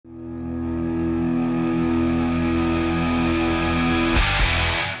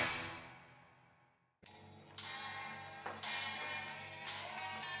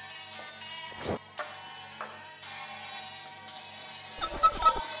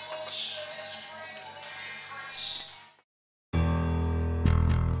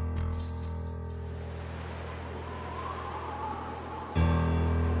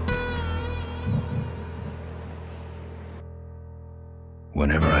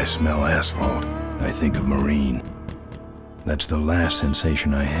Whenever I smell asphalt, I think of Marine. That's the last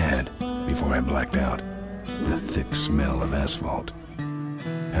sensation I had before I blacked out. The thick smell of asphalt.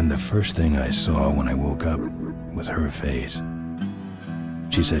 And the first thing I saw when I woke up was her face.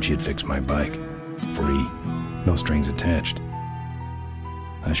 She said she'd fix my bike. Free. No strings attached.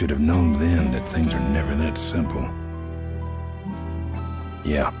 I should have known then that things are never that simple.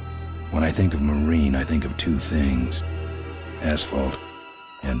 Yeah, when I think of Marine, I think of two things. Asphalt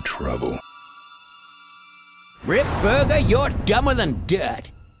and trouble. Rip Burger, you're dumber than dirt.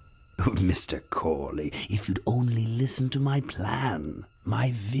 Oh, Mr. Corley, if you'd only listen to my plan,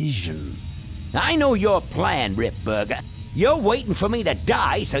 my vision. I know your plan, Rip Burger. You're waiting for me to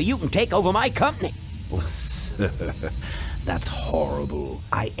die so you can take over my company. Oh, sir, that's horrible.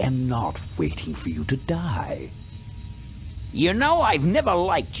 I am not waiting for you to die. You know I've never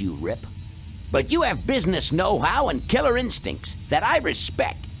liked you, Rip. But you have business know-how and killer instincts that I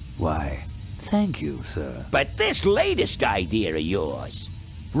respect. Why, thank you, sir. But this latest idea of yours,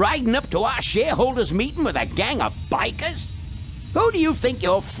 riding up to our shareholders' meeting with a gang of bikers? Who do you think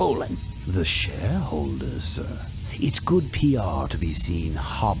you're fooling? The shareholders, sir. It's good PR to be seen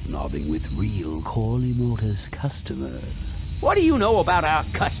hobnobbing with real Corley Motors customers. What do you know about our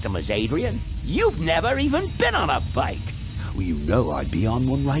customers, Adrian? You've never even been on a bike. Well, you know I'd be on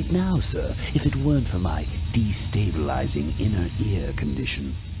one right now, sir, if it weren't for my destabilizing inner ear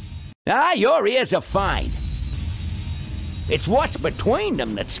condition. Ah, your ears are fine. It's what's between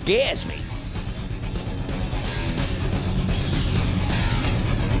them that scares me.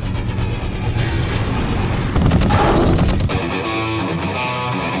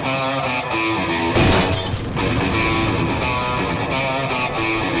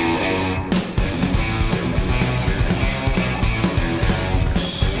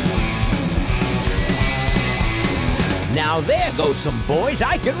 Now there goes some boys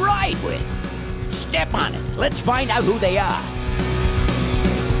I could ride with. Step on it. Let's find out who they are.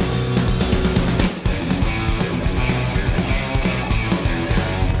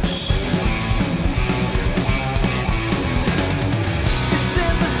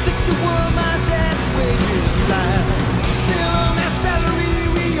 December 61, my dad wages line. Still on that salary,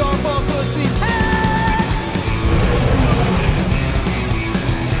 we all for pussy time.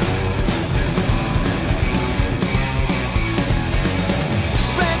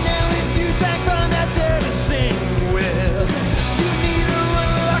 Right now, if you track on that there to sing with, you need a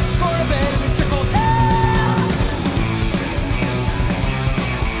run locks for a bed in a triple tail.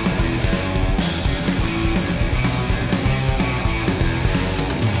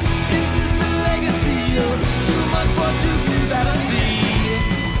 Is this the legacy or too much for too few that I see?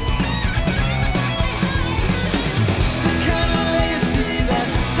 The kind of legacy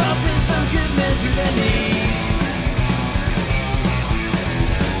that's tossing some good men to their knees.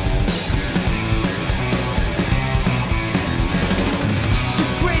 The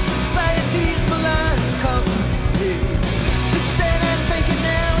great society's malign constantly. Sit stand and fake it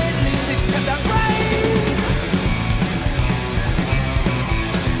now, at least it comes out right.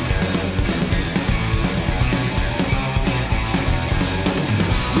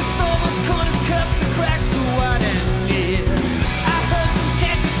 With all those corners cut, the cracks go wide and near. I heard some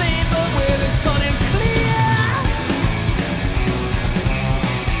cats saying, but where it's gone and clear.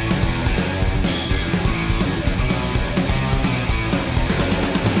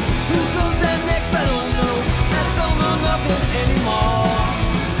 Who goes down next? I don't know. I don't know nothing anymore.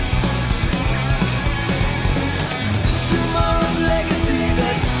 Tomorrow's legacy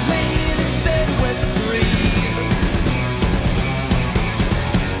that's laying instead where to breathe.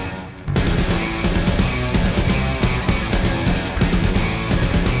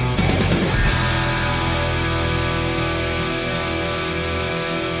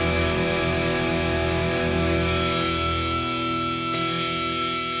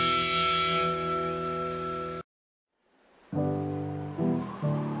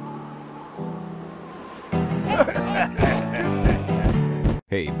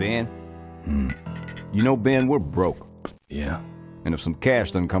 Hey, Ben. You know, Ben, we're broke. Yeah, And if some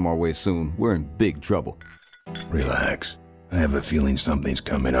cash doesn't come our way soon, we're in big trouble. relax. I have a feeling something's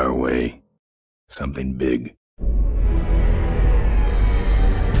coming our way. Something big.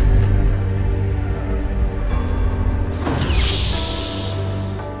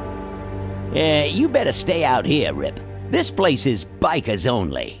 You better stay out here, Rip. This place is bikers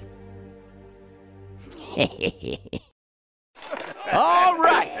only. All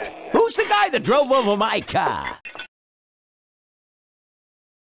right. Who's the guy that drove over my car?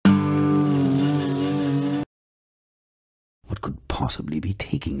 What could possibly possibly be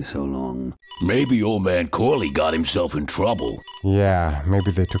taking so long? Maybe old man Corley got himself in trouble. Yeah,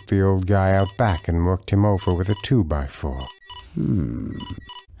 maybe they took the old guy out back and worked him over with a 2x4. An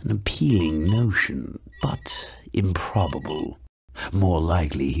appealing notion, but improbable. More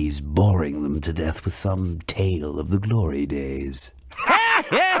likely he's boring them to death with some tale of the glory days.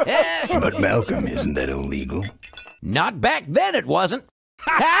 But Malcolm, isn't that illegal? Not back then it wasn't.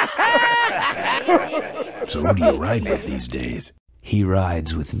 So who do you ride with these days? He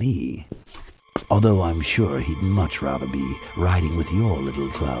rides with me. Although I'm sure he'd much rather be riding with your little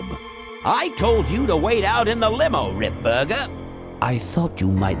club. I told you to wait out in the limo, Ripburger. I thought you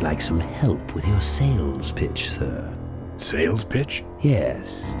might like some help with your sales pitch, sir. Sales pitch?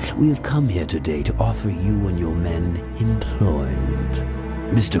 Yes, we have come here today to offer you and your men employment.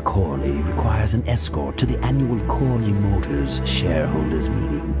 Mr. Corley requires an escort to the annual Corley Motors shareholders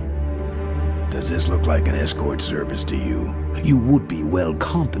meeting. Does this look like an escort service to you? You would be well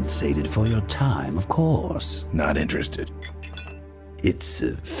compensated for your time, of course. Not interested. It's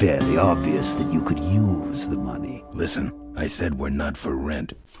fairly obvious that you could use the money. Listen, I said we're not for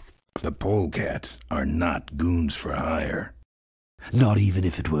rent. The polecats are not goons for hire. Not even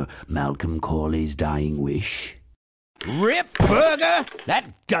if it were Malcolm Corley's dying wish? Ripburger,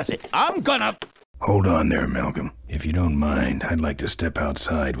 that does it. I'm gonna... Hold on there, Malcolm. If you don't mind, I'd like to step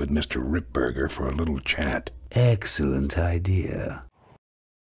outside with Mr. Ripburger for a little chat. Excellent idea.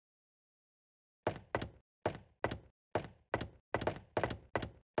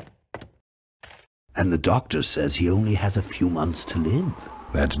 And the doctor says he only has a few months to live.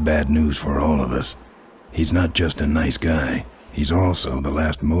 That's bad news for all of us. He's not just a nice guy. He's also the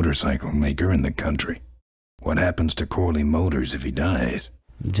last motorcycle maker in the country. What happens to Corley Motors if he dies?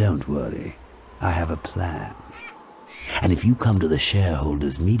 Don't worry. I have a plan. And if you come to the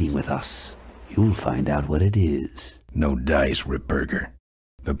shareholders' meeting with us, you'll find out what it is. No dice, Ripburger.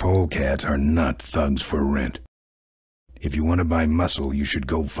 The polecats are not thugs for rent. If you want to buy muscle, you should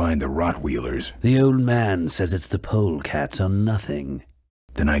go find the Rottweilers. The old man says it's the polecats or nothing.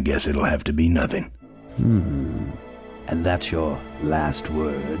 Then I guess it'll have to be nothing. And that's your last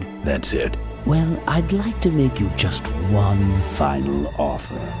word? That's it. Well, I'd like to make you just one final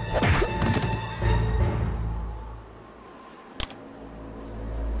offer.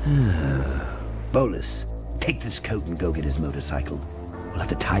 Bolus, take this coat and go get his motorcycle. We'll have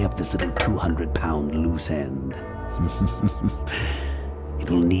to tie up this little 200-pound loose end. It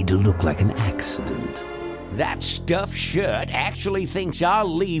will need to look like an accident. That stuffed shirt actually thinks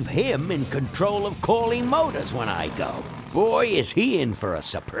I'll leave him in control of Corley Motors when I go. Boy, is he in for a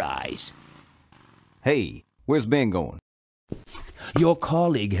surprise. Hey, where's Ben going? Your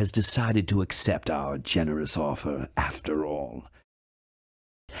colleague has decided to accept our generous offer after all.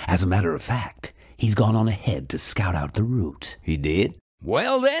 As a matter of fact, he's gone on ahead to scout out the route. He did?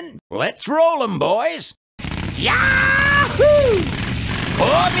 Well then, let's roll 'em, boys. Yahoo!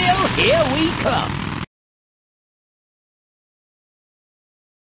 Cornmeal, here we come.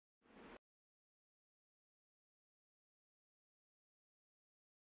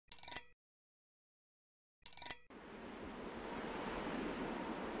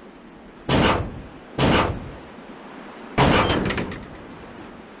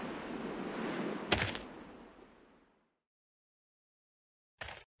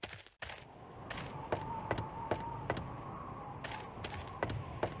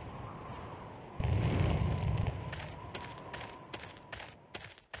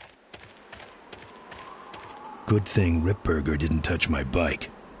 Good thing Ripburger didn't touch my bike.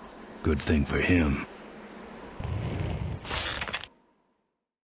 Good thing for him.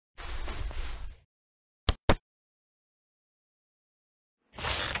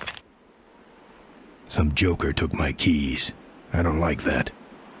 Some joker took my keys. I don't like that.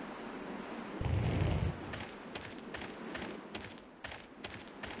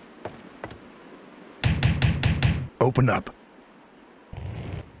 Open up.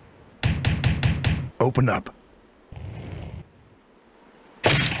 Open up.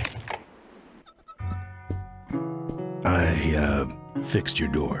 I fixed your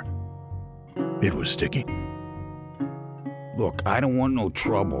door. It was sticky. Look, I don't want no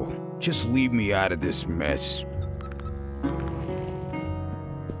trouble. Just leave me out of this mess.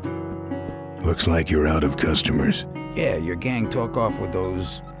 Looks like you're out of customers. Yeah, your gang took off with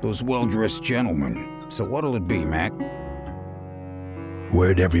those well-dressed gentlemen. So what'll it be, Mac?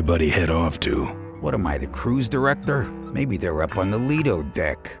 Where'd everybody head off to? What am I, the cruise director? Maybe they're up on the Lido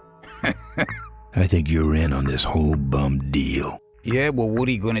deck. I think you're in on this whole bum deal. Yeah, well, what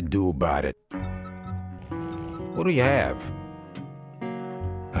are you gonna do about it? What do you have?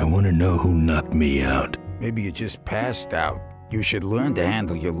 I want to know who knocked me out. Maybe you just passed out. You should learn to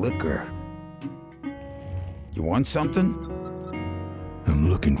handle your liquor. You want something? I'm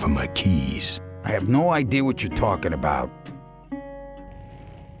looking for my keys. I have no idea what you're talking about.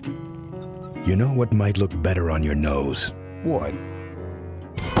 You know what might look better on your nose? What?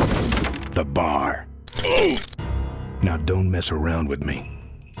 The bar. Now don't mess around with me.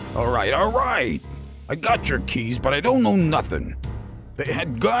 All right. I got your keys, but I don't know nothing. They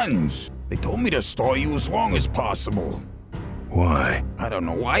had guns. They told me to stall you as long as possible. Why? I don't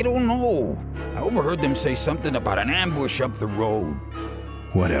know. I overheard them say something about an ambush up the road.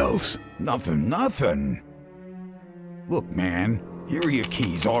 What else? Nothing. Look, man, here are your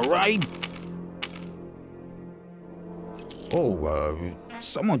keys, all right? Oh,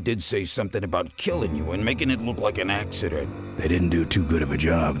 someone did say something about killing you and making it look like an accident. They didn't do too good of a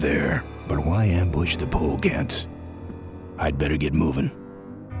job there. But why ambush the polecats? I'd better get moving.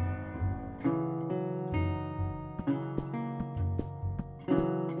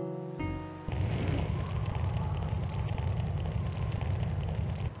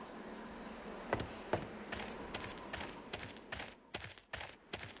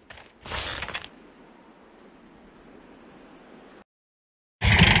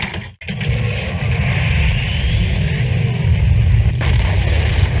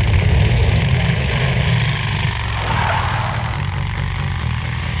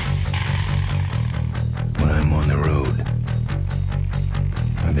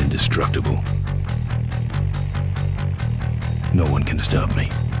 I'm indestructible. No one can stop me.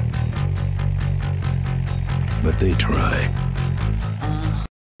 But they try.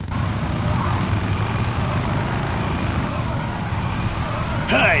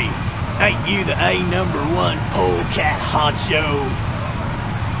 Hey! Ain't you the A#1 polecat honcho?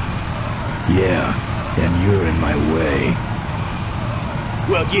 Yeah, and you're in my way.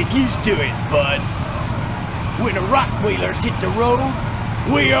 Well, get used to it, bud. When the rock wheelers hit the road,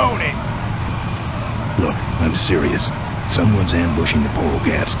 we own it. Look, I'm serious. Someone's ambushing the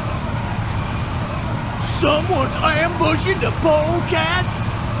polecats. Someone's ambushing the polecats?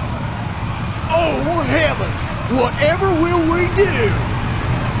 Oh, heavens! Whatever will we do?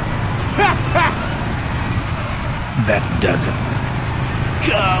 That does it.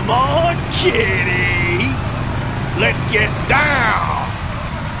 Come on, kitty! Let's get down!